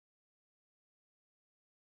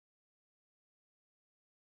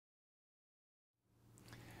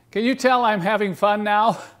Can you tell I'm having fun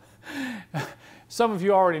now? Some of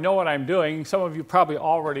you already know what I'm doing. Some of you probably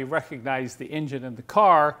already recognize the engine in the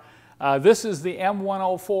car. This is the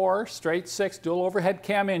M104 straight six dual overhead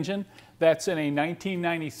cam engine that's in a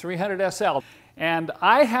 1990 300 SL. And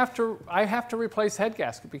I have to replace the head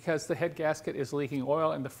gasket because the head gasket is leaking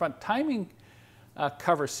oil and the front timing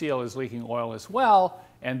cover seal is leaking oil as well.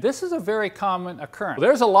 And this is a very common occurrence.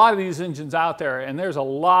 There's a lot of these engines out there, and there's a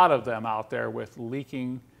lot of them out there with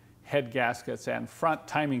leaking head gaskets and front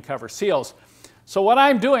timing cover seals. So what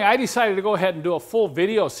I'm doing, I decided to go ahead and do a full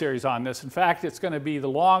video series on this. In fact, it's going to be the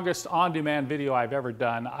longest on-demand video I've ever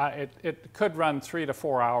done. It could run 3 to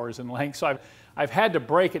 4 hours in length, so I've had to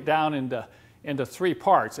break it down into 3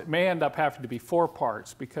 parts. It may end up having to be 4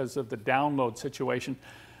 parts because of the download situation.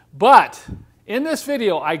 But in this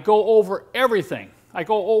video, I go over everything. I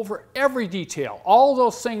go over every detail, all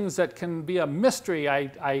those things that can be a mystery.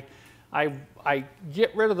 I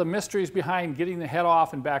get rid of the mysteries behind getting the head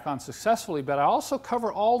off and back on successfully, but I also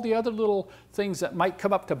cover all the other little things that might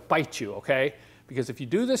come up to bite you, okay? Because if you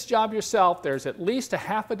do this job yourself, there's at least a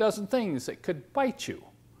half a dozen things that could bite you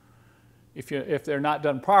if they're not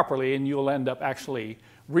done properly, and you'll end up actually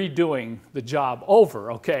redoing the job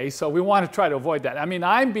over, okay? So we want to try to avoid that. I mean,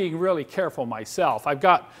 I'm being really careful myself. I've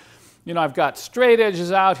got straight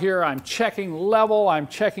edges out here. I'm checking level. I'm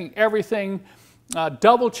checking everything.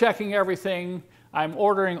 Double checking everything. I'm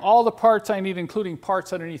ordering all the parts I need, including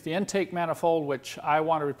parts underneath the intake manifold, which I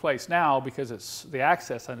want to replace now because the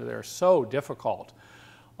access under there is so difficult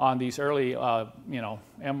on these early,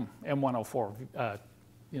 M104,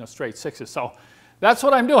 straight sixes. So that's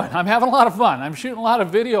what I'm doing. I'm having a lot of fun. I'm shooting a lot of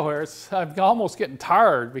video here. I'm almost getting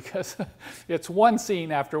tired because it's one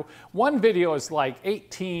scene after one video is like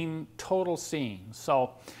 18 total scenes.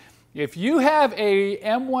 So if you have a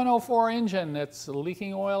M104 engine that's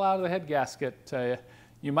leaking oil out of the head gasket,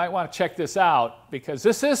 you might want to check this out because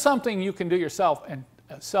this is something you can do yourself and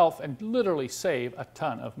literally save a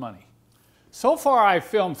ton of money. So far I've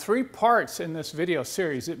filmed 3 parts in this video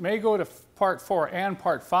series. It may go to part 4 and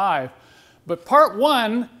part 5, but part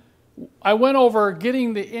 1 I went over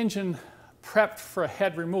getting the engine prepped for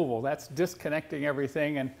head removal. That's disconnecting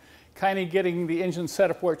everything and kind of getting the engine set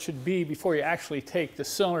up where it should be before you actually take the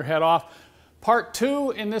cylinder head off. Part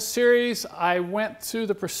 2 in this series, I went through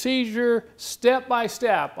the procedure step by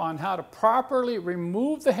step on how to properly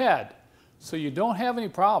remove the head so you don't have any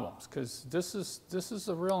problems, because this is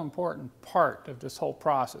a real important part of this whole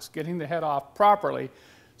process, getting the head off properly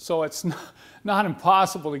so it's not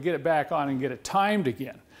impossible to get it back on and get it timed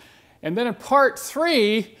again. And then in part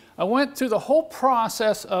 3, I went through the whole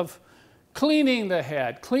process of cleaning the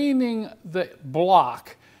head, cleaning the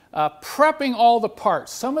block, prepping all the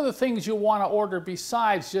parts. Some of the things you'll want to order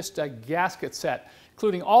besides just a gasket set,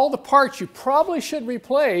 including all the parts you probably should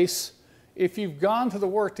replace if you've gone to the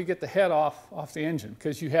work to get the head off the engine,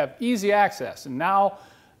 because you have easy access. And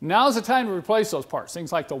now's the time to replace those parts.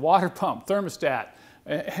 Things like the water pump, thermostat,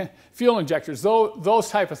 fuel injectors, those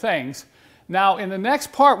type of things. Now in the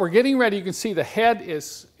next part, we're getting ready. You can see the head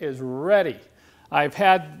is ready. I've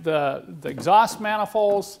had the exhaust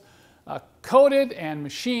manifolds coated and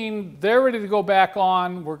machined. They're ready to go back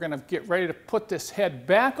on. We're going to get ready to put this head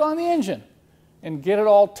back on the engine and get it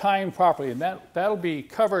all timed properly. And that'll be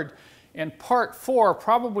covered in part 4,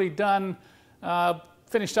 probably done,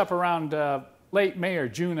 finished up around late May or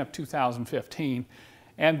June of 2015.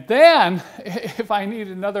 And then, if I need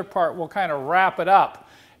another part, we'll kind of wrap it up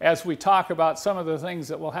as we talk about some of the things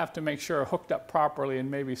that we'll have to make sure are hooked up properly,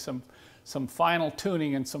 and maybe some final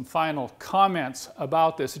tuning and some final comments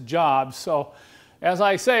about this job. So as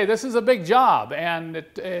I say, this is a big job, and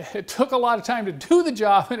it took a lot of time to do the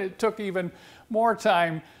job, and it took even more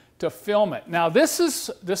time to film it. Now this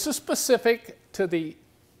is specific to the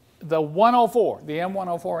 104, the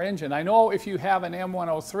M104 engine. I know if you have an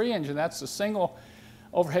M103 engine, that's a single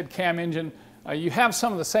overhead cam engine, you have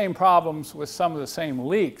some of the same problems with some of the same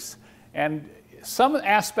leaks. And some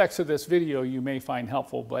aspects of this video you may find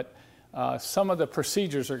helpful, but some of the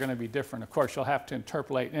procedures are going to be different. Of course, you'll have to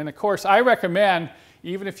interpolate. And of course, I recommend,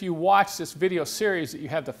 even if you watch this video series, that you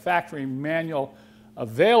have the factory manual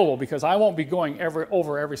available, because I won't be going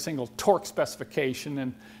over every single torque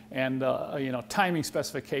specification and timing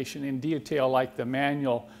specification in detail like the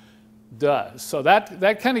manual does. So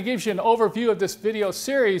that kind of gives you an overview of this video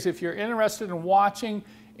series. If you're interested in watching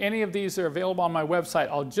any of these, they're available on my website.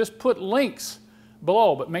 I'll just put links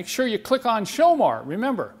below, but make sure you click on Show More.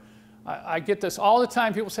 Remember, I get this all the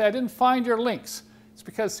time. People say, I didn't find your links. It's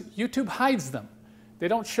because YouTube hides them. They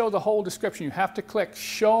don't show the whole description. You have to click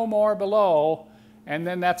Show More below, and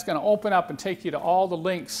then that's going to open up and take you to all the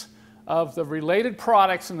links of the related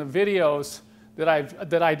products and the videos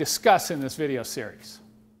that I discuss in this video series.